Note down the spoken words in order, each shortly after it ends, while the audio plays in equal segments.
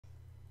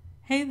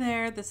Hey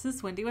there, this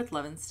is Wendy with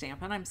Love and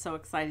Stampin'. I'm so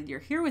excited you're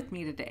here with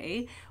me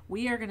today.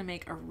 We are going to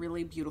make a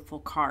really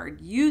beautiful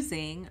card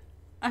using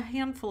a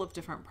handful of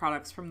different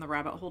products from the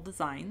Rabbit Hole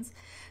Designs.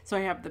 So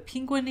I have the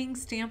Penguining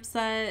stamp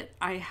set,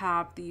 I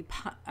have the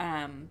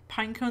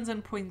Pine Cones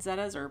and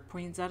Poinsettias, or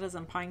Poinsettias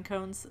and Pine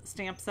Cones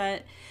stamp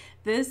set.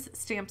 This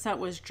stamp set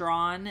was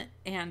drawn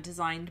and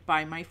designed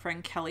by my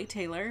friend Kelly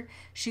Taylor.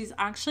 She's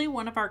actually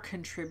one of our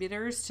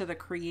contributors to the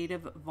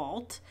Creative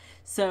Vault.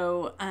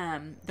 So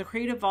the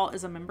Creative Vault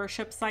is a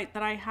membership site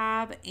that I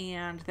have,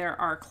 and there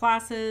are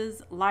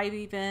classes, live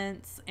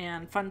events,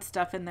 and fun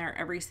stuff in there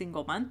every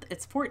single month.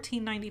 It's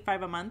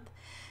 $14.95 a month.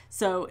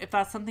 So if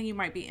that's something you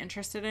might be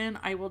interested in,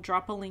 I will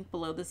drop a link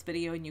below this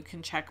video and you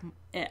can check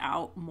it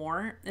out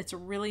more. It's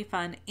really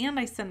fun, and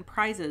I send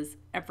prizes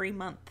every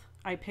month.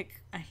 I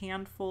pick a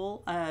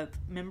handful of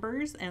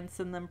members and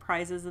send them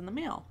prizes in the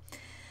mail.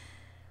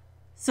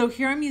 So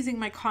here I'm using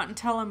my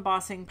Cottontail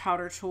embossing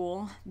powder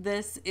tool.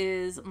 This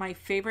is my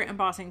favorite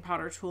embossing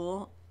powder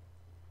tool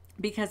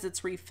because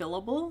it's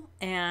refillable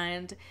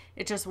and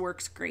it just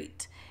works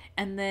great.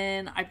 And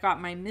then I've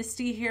got my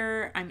MISTI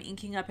here. I'm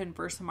inking up in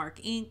Versamark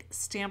ink,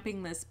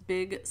 stamping this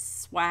big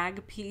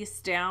swag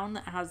piece down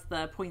that has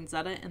the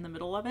poinsettia in the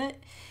middle of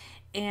it.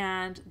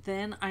 And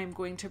then I'm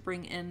going to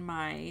bring in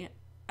my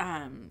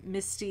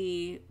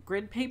MISTI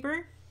grid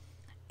paper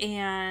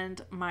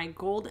and my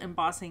gold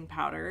embossing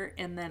powder,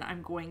 and then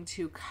I'm going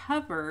to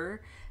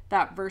cover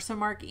that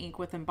Versamark ink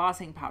with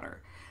embossing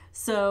powder.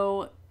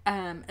 So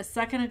a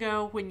second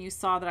ago when you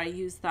saw that I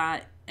used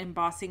that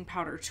embossing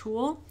powder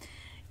tool,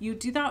 you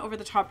do that over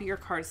the top of your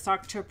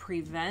cardstock to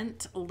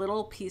prevent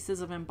little pieces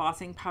of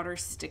embossing powder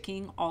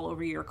sticking all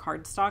over your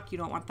cardstock. You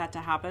don't want that to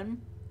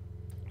happen.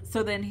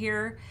 So then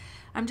here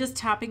I'm just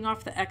tapping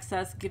off the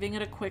excess, giving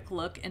it a quick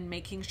look and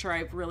making sure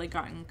I've really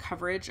gotten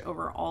coverage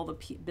over all the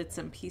bits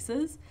and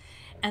pieces.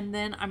 And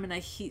then I'm going to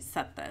heat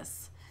set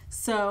this.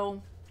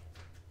 So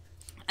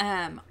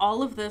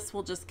all of this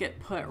will just get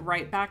put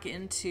right back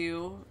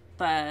into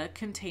the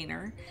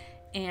container,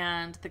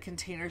 and the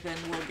container then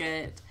will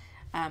get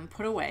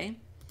put away.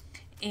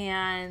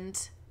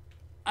 And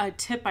a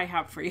tip I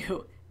have for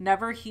you,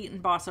 never heat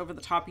emboss over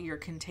the top of your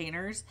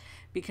containers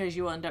because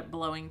you will end up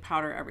blowing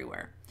powder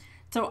everywhere.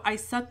 So I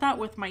set that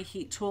with my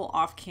heat tool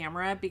off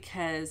camera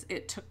because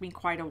it took me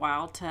quite a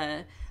while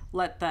to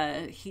let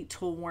the heat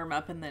tool warm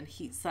up and then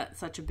heat set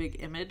such a big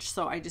image.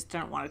 So I just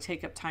didn't want to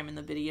take up time in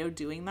the video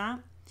doing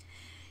that.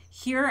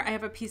 Here I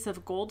have a piece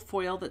of gold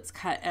foil that's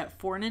cut at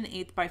 4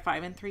 1/8 by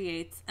 5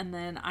 3/8, and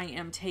then I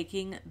am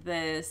taking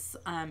this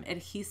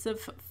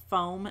adhesive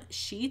foam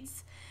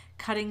sheets,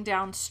 cutting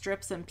down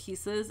strips and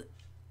pieces,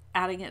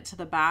 adding it to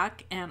the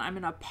back, and I'm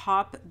going to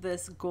pop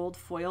this gold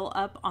foil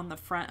up on the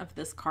front of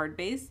this card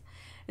base.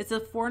 It's a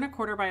 4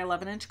 1/4 by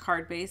 11-inch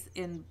card base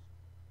in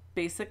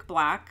basic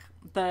black.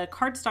 The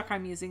cardstock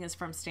I'm using is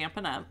from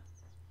Stampin' Up.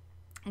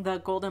 The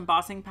gold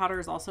embossing powder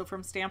is also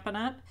from Stampin'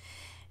 Up.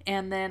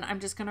 And then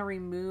I'm just going to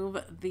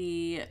remove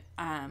the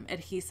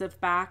adhesive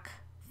back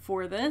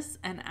for this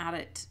and add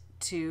it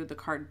to the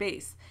card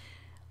base.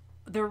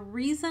 The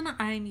reason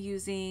I'm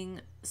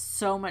using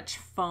so much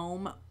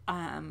foam,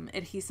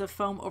 adhesive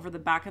foam over the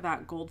back of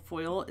that gold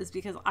foil is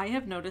because I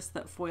have noticed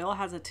that foil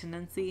has a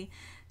tendency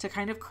to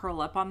kind of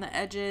curl up on the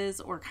edges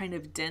or kind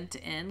of dent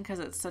in because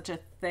it's such a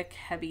thick,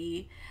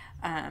 heavy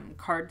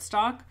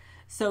cardstock.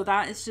 So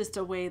that is just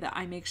a way that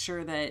I make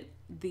sure that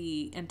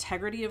the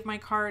integrity of my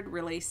card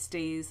really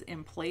stays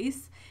in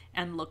place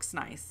and looks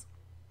nice.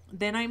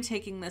 Then I'm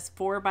taking this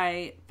 4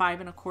 by 5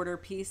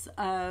 1/4 piece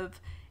of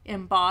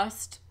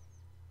embossed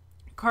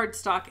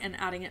cardstock and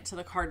adding it to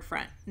the card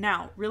front.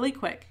 Now, really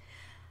quick,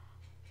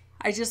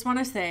 I just want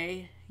to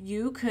say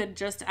you could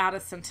just add a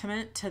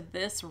sentiment to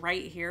this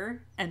right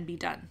here and be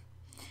done.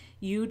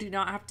 You do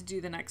not have to do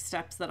the next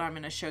steps that I'm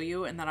going to show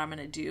you and that I'm going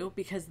to do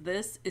because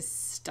this is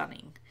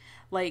stunning.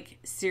 Like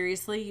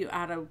seriously, you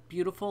add a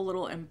beautiful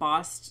little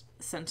embossed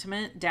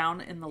sentiment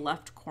down in the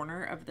left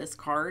corner of this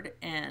card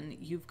and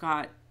you've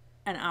got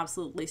an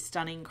absolutely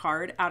stunning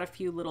card. Add a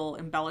few little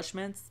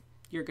embellishments,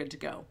 you're good to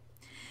go.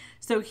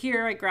 So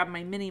here I grabbed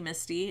my mini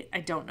MISTI. I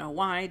don't know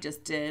why, I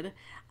just did.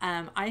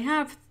 I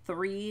have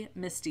 3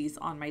 MISTIs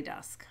on my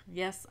desk.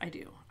 Yes, I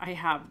do. I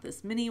have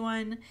this mini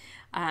one,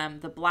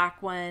 the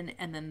black one,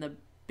 and then the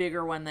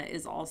bigger one that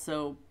is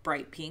also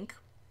bright pink.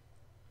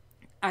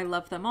 I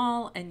love them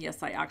all, and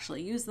yes, I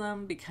actually use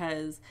them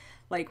because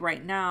like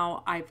right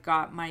now I've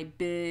got my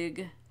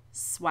big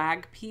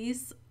swag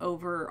piece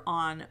over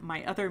on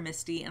my other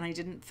MISTI and I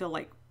didn't feel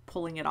like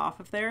pulling it off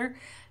of there,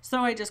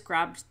 so I just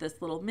grabbed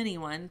this little mini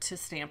one to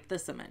stamp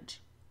this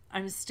image.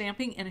 I'm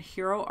stamping in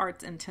Hero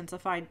Arts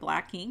intensified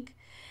black ink,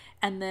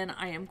 and then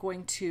I am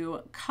going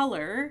to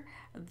color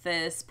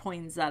this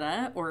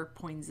poinsettia or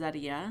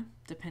poinsettia,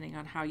 depending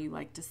on how you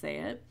like to say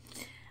it,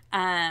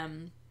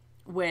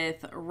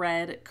 with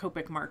red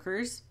Copic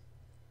markers.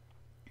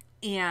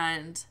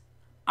 And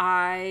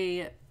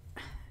I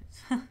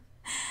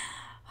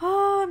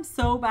oh, I'm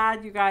so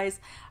bad, you guys.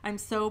 I'm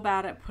so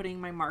bad at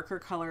putting my marker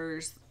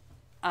colors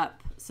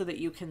up so that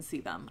you can see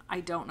them. I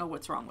don't know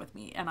what's wrong with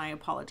me, and I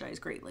apologize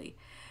greatly,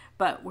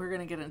 but we're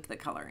going to get into the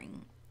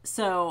coloring.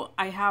 So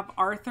I have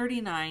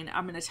R39.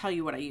 I'm going to tell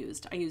you what I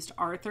used. I used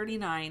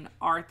R39,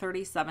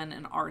 R37,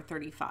 and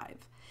R35.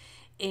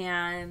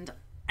 And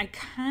I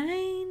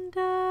kind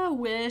of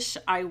wish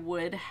I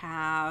would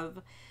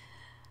have,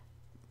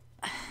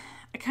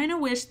 I kind of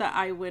wish that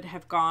I would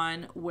have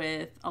gone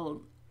with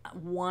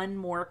one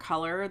more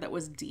color that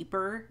was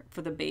deeper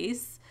for the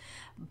base,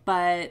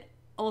 but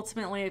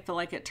ultimately I feel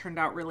like it turned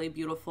out really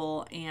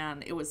beautiful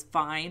and it was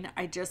fine.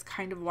 I just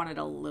kind of wanted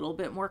a little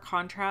bit more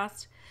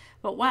contrast,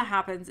 but what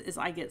happens is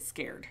I get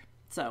scared.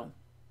 So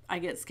I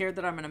get scared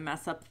that I'm going to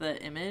mess up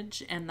the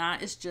image, and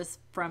that is just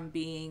from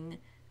being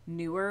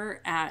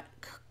newer at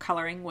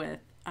coloring with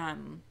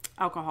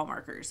alcohol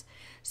markers.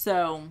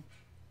 So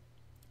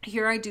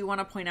here I do want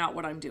to point out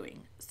what I'm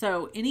doing.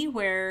 So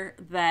anywhere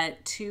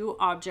that two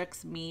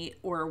objects meet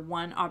or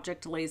one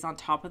object lays on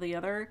top of the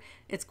other,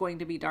 it's going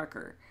to be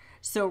darker.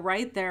 So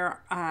right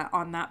there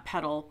on that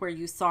petal where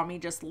you saw me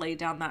just lay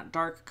down that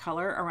dark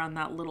color around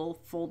that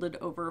little folded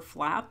over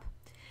flap,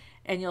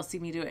 and you'll see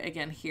me do it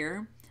again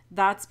here,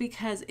 that's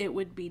because it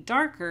would be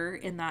darker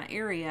in that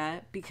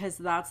area, because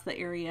that's the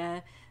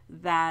area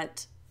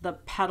that the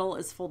petal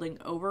is folding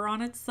over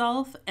on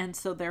itself, and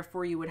so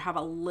therefore you would have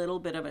a little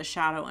bit of a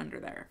shadow under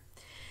there.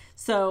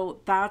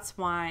 So that's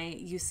why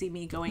you see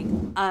me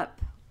going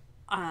up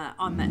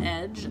on the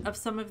edge of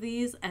some of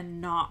these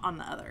and not on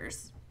the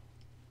others.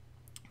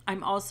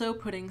 I'm also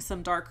putting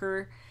some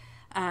darker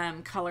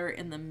color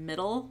in the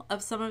middle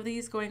of some of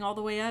these going all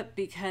the way up,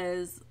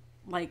 because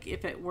like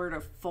if it were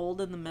to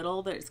fold in the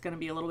middle, that it's going to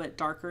be a little bit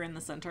darker in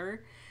the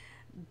center.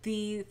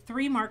 The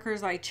three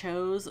markers I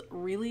chose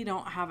really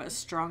don't have a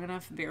strong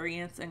enough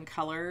variance in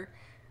color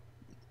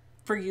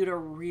for you to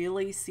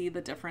really see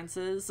the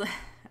differences.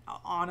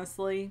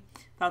 Honestly,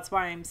 that's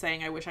why I'm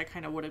saying I wish I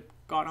kind of would have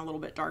gone a little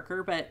bit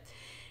darker, but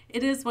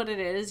it is what it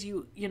is.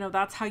 You know,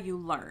 that's how you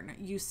learn.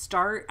 You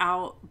start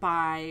out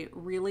by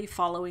really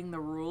following the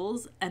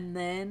rules, and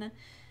then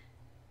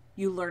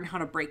you learn how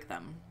to break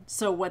them.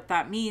 So what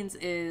that means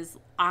is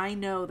I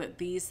know that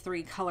these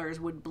three colors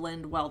would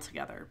blend well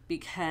together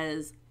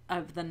because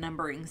of the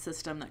numbering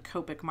system that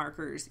Copic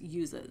Markers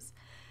uses.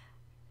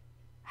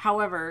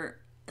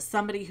 However,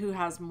 somebody who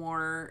has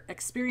more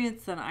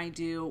experience than I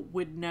do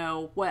would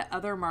know what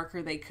other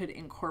marker they could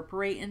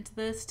incorporate into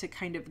this to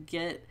kind of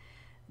get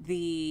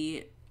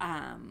the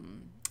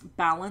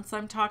balance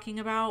I'm talking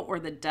about, or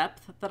the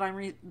depth that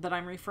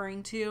I'm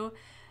referring to,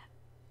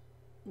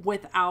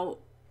 without,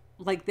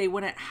 like, they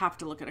wouldn't have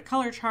to look at a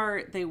color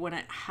chart. They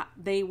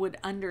would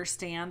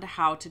understand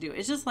how to do it.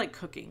 It's just like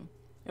cooking.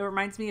 It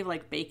reminds me of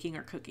like baking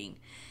or cooking.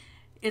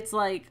 It's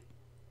like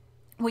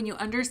when you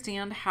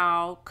understand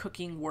how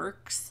cooking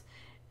works,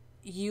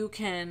 you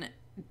can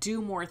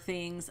do more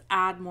things,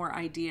 add more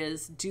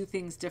ideas, do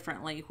things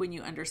differently when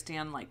you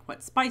understand like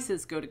what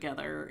spices go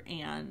together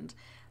and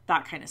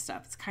that kind of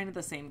stuff. It's kind of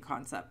the same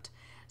concept.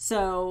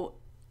 So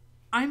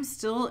I'm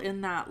still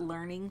in that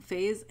learning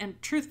phase. And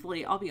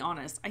truthfully, I'll be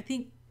honest, I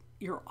think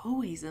you're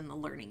always in the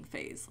learning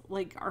phase.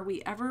 Like, are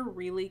we ever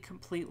really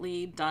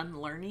completely done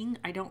learning?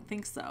 I don't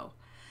think so.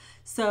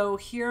 So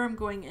here I'm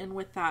going in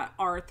with that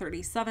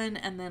R37,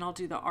 and then I'll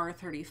do the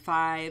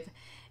R35.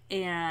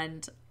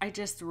 And I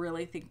just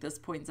really think this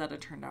poinsettia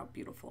turned out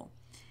beautiful.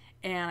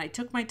 And I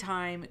took my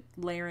time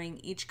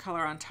layering each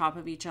color on top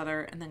of each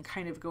other and then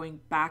kind of going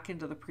back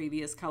into the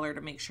previous color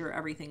to make sure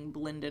everything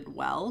blended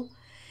well.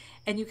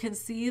 And you can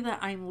see that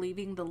I'm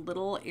leaving the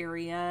little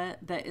area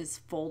that is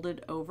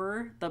folded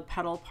over, the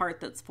petal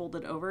part that's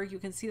folded over. You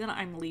can see that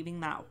I'm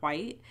leaving that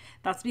white.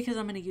 That's because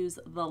I'm going to use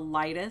the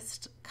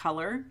lightest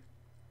color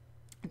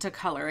to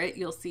color it.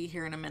 You'll see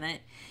here in a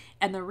minute.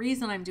 And the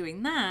reason I'm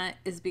doing that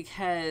is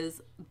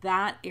because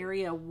that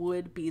area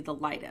would be the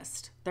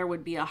lightest. There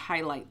would be a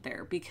highlight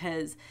there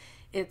because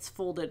it's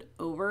folded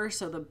over.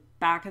 So the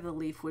back of the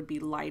leaf would be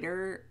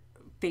lighter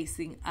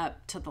facing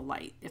up to the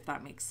light, if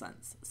that makes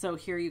sense. So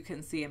here you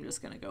can see I'm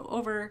just going to go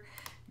over,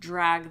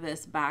 drag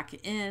this back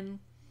in,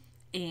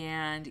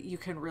 and you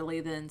can really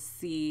then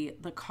see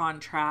the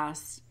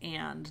contrast,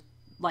 and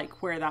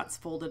like where that's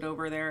folded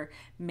over there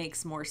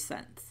makes more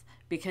sense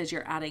because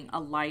you're adding a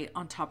light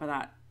on top of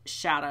that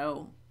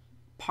shadow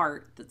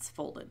part that's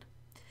folded.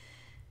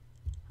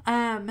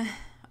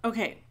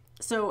 Okay,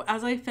 so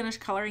as I finish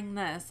coloring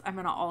this, I'm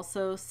going to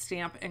also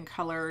stamp and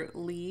color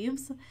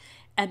leaves,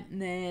 and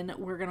then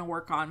we're going to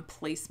work on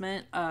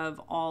placement of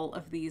all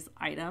of these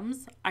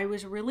items. I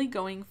was really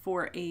going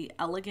for a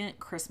elegant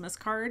Christmas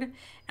card,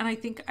 and I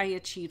think I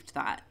achieved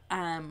that.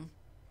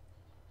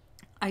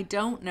 I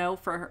don't know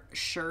for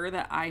sure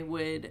that I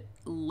would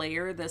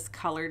layer this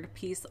colored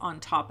piece on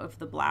top of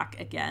the black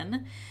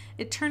again.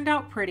 It turned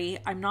out pretty.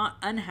 I'm not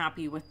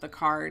unhappy with the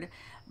card,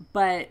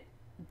 but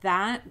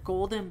that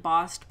gold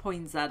embossed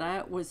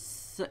poinsettia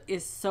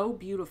is so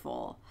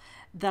beautiful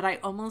that I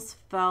almost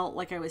felt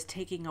like I was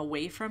taking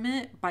away from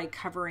it by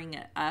covering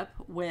it up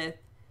with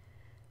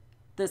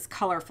this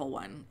colorful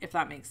one, if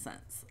that makes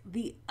sense.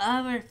 The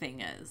other thing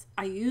is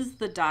I used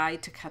the die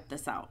to cut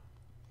this out.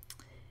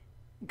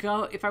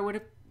 if I would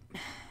have,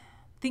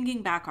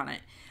 thinking back on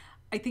it,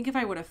 I think if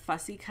I would have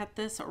fussy cut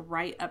this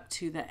right up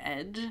to the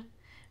edge,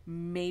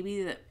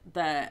 maybe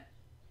the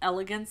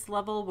elegance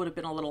level would have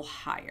been a little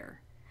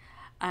higher.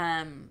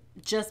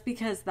 Just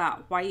because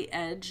that white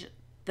edge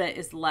that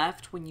is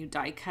left when you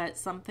die cut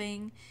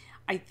something,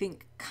 I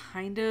think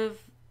kind of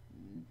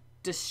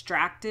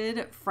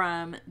distracted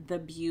from the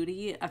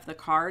beauty of the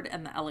card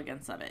and the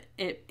elegance of it.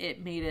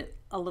 It made it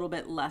a little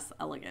bit less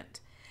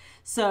elegant.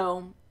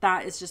 So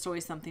that is just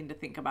always something to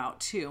think about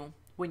too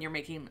when you're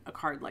making a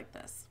card like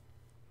this.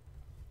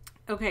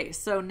 Okay,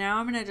 so now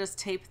I'm going to just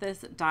tape this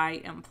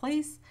die in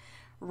place,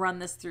 run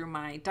this through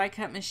my die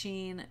cut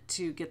machine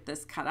to get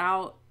this cut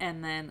out,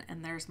 and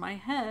there's my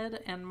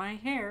head and my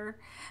hair.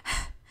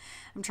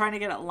 I'm trying to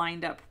get it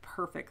lined up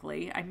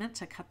perfectly. I meant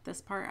to cut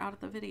this part out of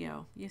the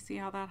video. You see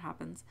how that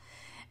happens.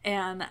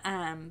 And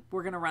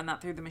we're going to run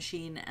that through the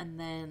machine, and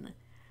then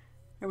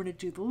I'm going to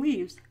do the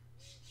leaves.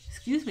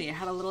 Excuse me, I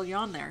had a little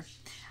yawn there.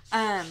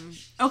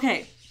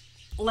 Okay,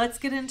 let's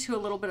get into a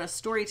little bit of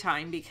story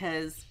time,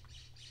 because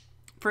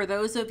for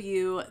those of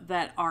you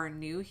that are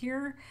new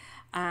here,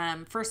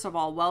 first of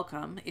all,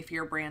 welcome if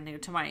you're brand new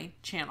to my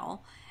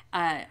channel.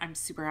 I'm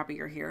super happy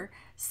you're here.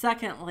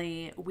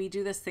 Secondly, we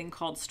do this thing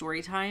called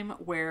story time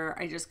where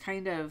I just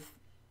kind of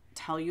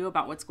tell you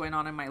about what's going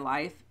on in my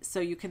life. So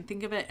you can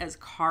think of it as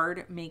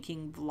card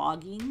making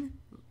vlogging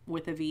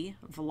with a V,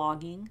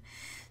 vlogging.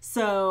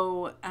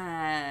 So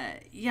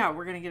yeah,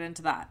 we're going to get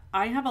into that.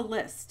 I have a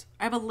list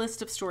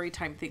of story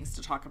time things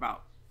to talk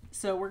about.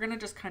 So we're going to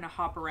just kind of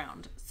hop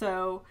around.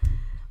 So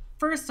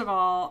first of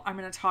all, I'm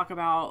going to talk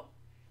about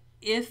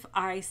if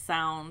I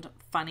sound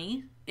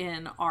funny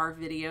in our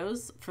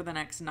videos for the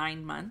next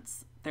 9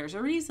 months. There's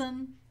a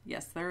reason.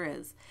 Yes, there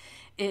is.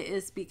 It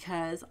is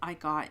because I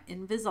got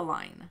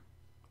Invisalign.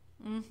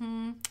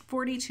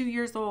 42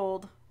 years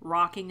old,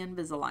 rocking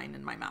Invisalign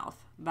in my mouth.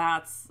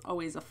 That's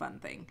always a fun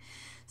thing.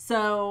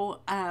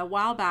 So a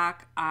while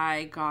back,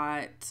 I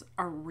got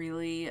a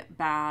really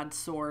bad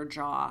sore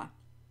jaw.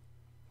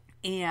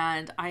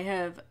 And I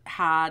have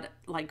had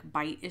like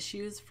bite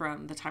issues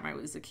from the time I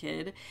was a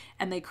kid,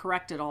 and they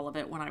corrected all of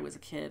it when I was a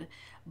kid.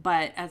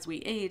 But as we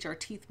age, our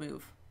teeth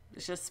move.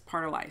 It's just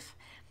part of life.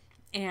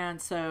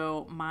 And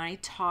so my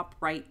top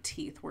right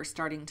teeth were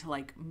starting to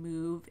like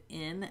move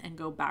in and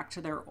go back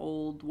to their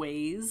old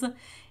ways.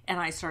 And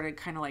I started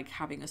kind of like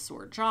having a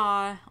sore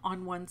jaw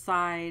on one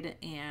side,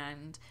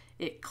 and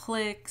it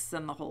clicks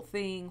and the whole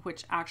thing,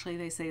 which actually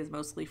they say is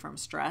mostly from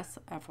stress,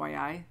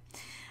 FYI.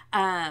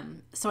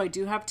 So I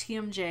do have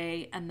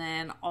TMJ, and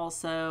then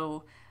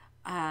also,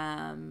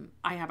 I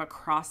have a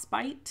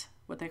crossbite,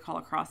 what they call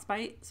a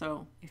crossbite.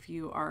 So if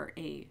you are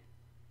a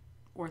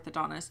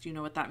orthodontist, you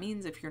know what that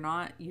means. If you're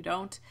not, you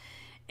don't.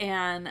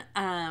 And,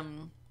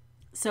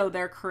 so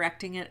they're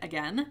correcting it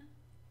again.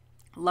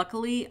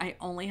 Luckily, I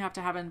only have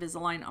to have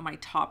Invisalign on my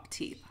top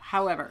teeth.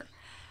 However,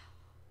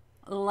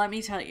 let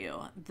me tell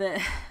you,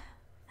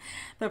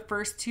 the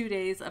first 2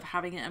 days of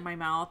having it in my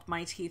mouth,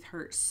 my teeth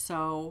hurt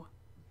so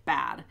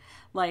bad.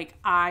 Like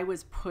I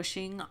was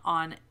pushing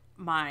on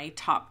my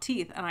top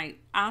teeth, and I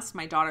asked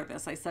my daughter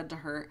this. I said to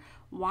her,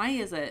 why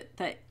is it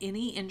that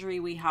any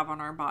injury we have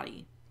on our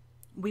body,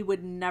 we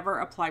would never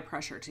apply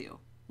pressure to?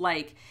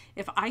 Like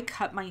if I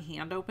cut my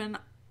hand open,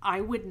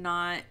 I would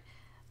not,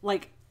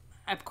 like,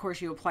 of course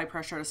you apply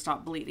pressure to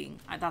stop bleeding.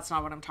 That's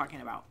not what I'm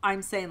talking about.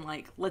 I'm saying,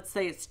 like, let's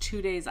say it's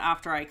 2 days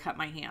after I cut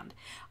my hand.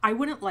 I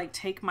wouldn't like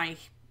take my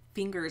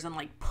fingers and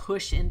like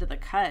push into the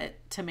cut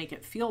to make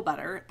it feel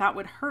better. That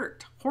would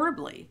hurt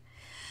horribly.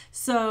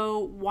 So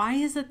why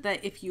is it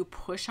that if you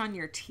push on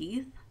your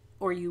teeth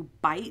or you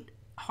bite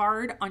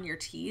hard on your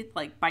teeth,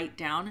 like bite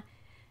down,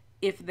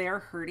 if they're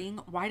hurting,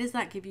 why does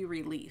that give you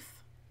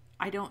relief?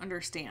 I don't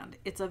understand.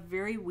 It's a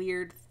very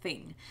weird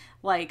thing.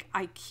 Like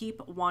I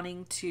keep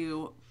wanting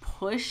to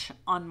push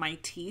on my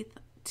teeth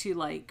to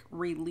like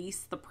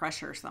release the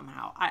pressure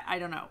somehow. I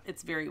don't know.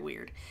 It's very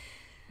weird.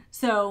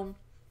 So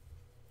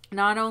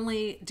not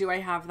only do I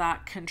have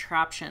that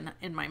contraption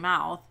in my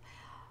mouth,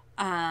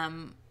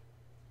 I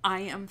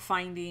am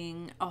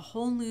finding a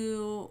whole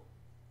new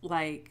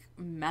like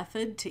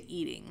method to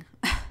eating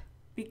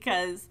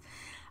because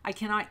I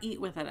cannot eat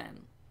with it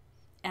in.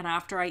 And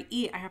after I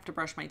eat, I have to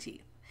brush my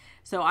teeth.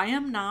 So I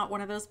am not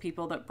one of those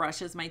people that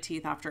brushes my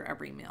teeth after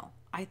every meal.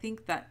 I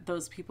think that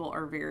those people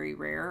are very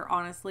rare,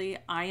 honestly.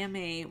 I am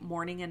a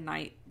morning and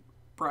night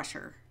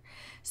brusher.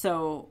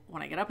 So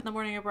when I get up in the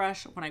morning, I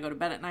brush. When I go to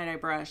bed at night, I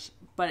brush.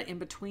 But in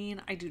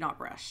between, I do not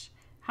brush.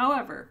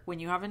 However, when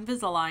you have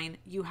Invisalign,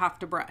 you have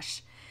to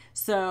brush.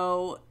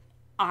 So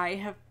I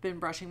have been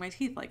brushing my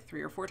teeth like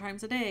 3 or 4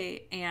 times a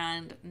day.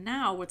 And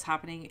now what's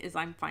happening is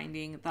I'm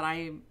finding that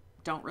I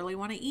don't really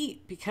want to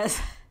eat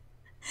because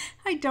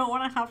I don't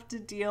want to have to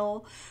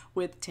deal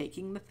with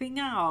taking the thing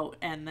out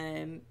and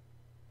then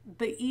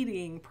the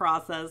eating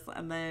process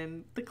and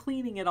then the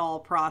cleaning it all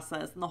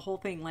process and the whole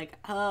thing. Like,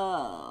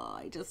 oh,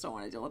 I just don't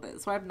want to deal with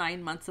it. So I have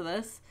 9 months of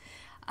this.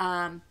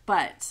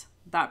 But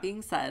that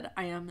being said,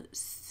 I am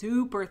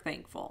super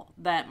thankful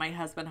that my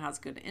husband has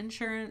good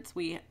insurance.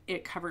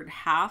 It covered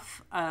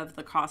half of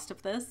the cost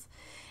of this.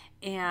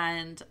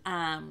 And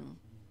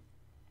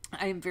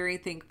I am very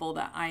thankful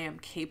that I am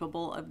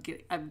capable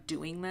of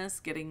doing this,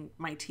 getting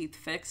my teeth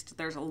fixed.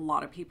 There's a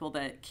lot of people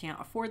that can't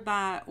afford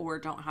that or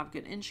don't have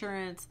good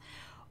insurance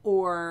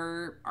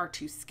or are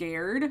too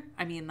scared.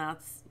 I mean,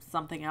 that's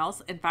something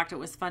else. In fact, it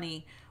was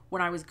funny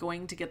when I was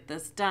going to get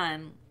this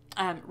done,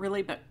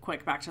 really but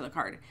quick, back to the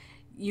card.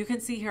 You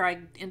can see here I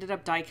ended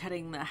up die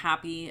cutting the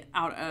happy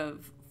out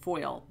of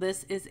foil.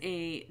 This is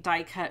a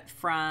die cut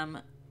from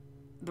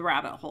the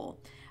rabbit hole.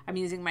 I'm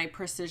using my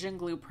precision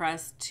glue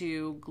press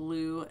to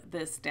glue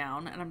this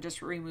down, and I'm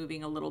just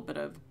removing a little bit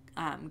of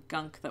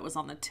gunk that was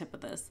on the tip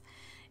of this.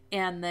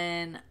 And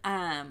then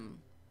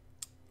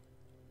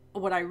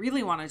what I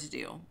really wanted to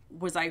do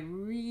was I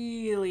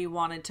really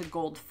wanted to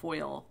gold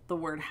foil the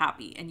word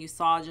happy. And you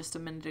saw just a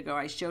minute ago,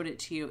 I showed it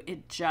to you.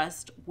 It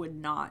just would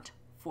not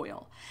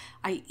foil.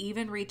 I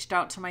even reached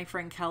out to my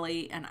friend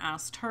Kelly and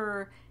asked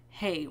her,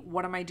 hey,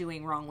 what am I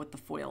doing wrong with the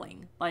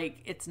foiling? Like,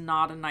 it's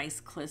not a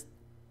nice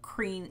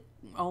cream.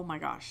 Oh my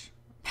gosh.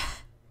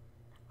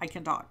 I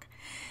can talk.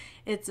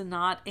 It's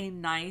not a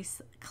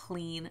nice,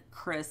 clean,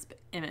 crisp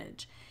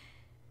image.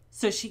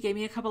 So she gave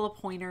me a couple of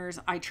pointers.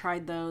 I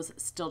tried those,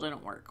 still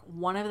didn't work.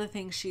 One of the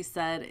things she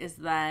said is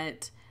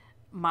that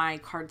my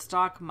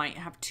cardstock might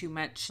have too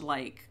much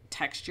like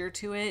texture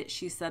to it.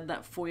 She said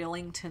that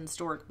foiling tends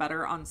to work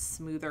better on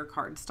smoother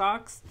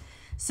cardstocks.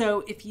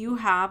 So if you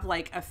have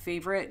like a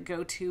favorite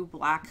go-to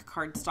black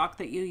cardstock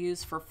that you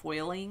use for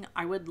foiling,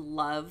 I would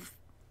love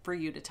for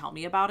you to tell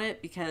me about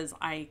it because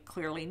I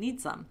clearly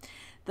need some.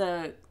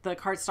 The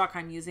cardstock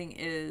I'm using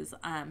is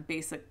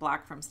basic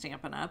black from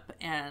Stampin' Up,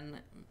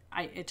 and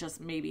it just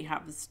maybe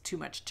has too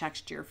much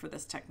texture for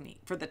this technique,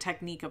 for the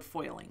technique of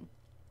foiling.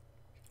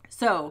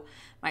 So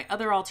my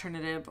other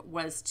alternative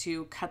was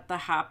to cut the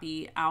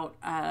happy out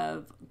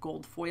of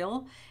gold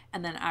foil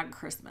and then add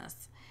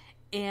Christmas.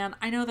 And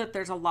I know that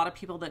there's a lot of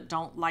people that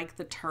don't like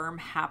the term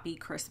Happy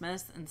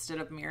Christmas instead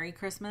of Merry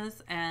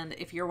Christmas. And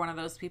if you're one of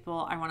those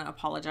people, I want to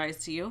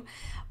apologize to you.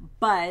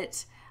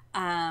 But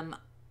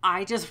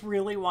I just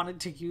really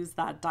wanted to use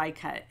that die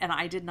cut. And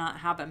I did not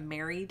have a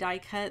Merry die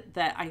cut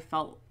that I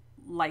felt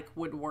like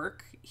would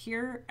work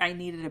here. I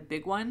needed a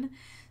big one.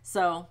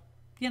 So,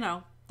 you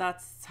know,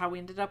 that's how we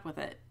ended up with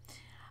it.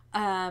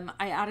 I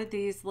added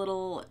these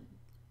little,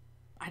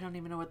 I don't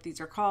even know what these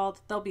are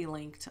called. They'll be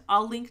linked.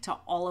 I'll link to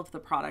all of the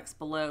products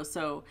below.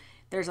 So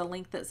there's a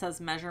link that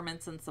says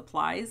measurements and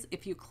supplies.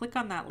 If you click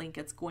on that link,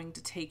 it's going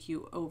to take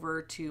you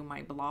over to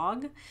my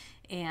blog,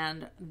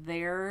 and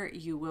there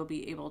you will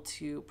be able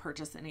to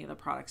purchase any of the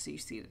products that you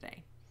see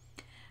today.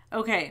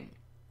 Okay.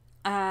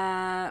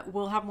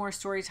 We'll have more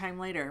story time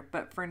later,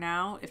 but for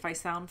now, if I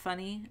sound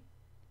funny,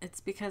 it's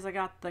because I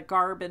got the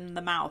garb in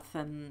the mouth,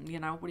 and you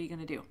know, what are you going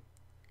to do?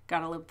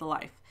 Gotta live the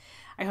life.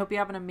 I hope you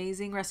have an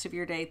amazing rest of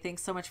your day.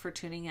 Thanks so much for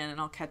tuning in, and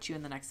I'll catch you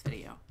in the next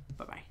video.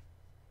 Bye-bye.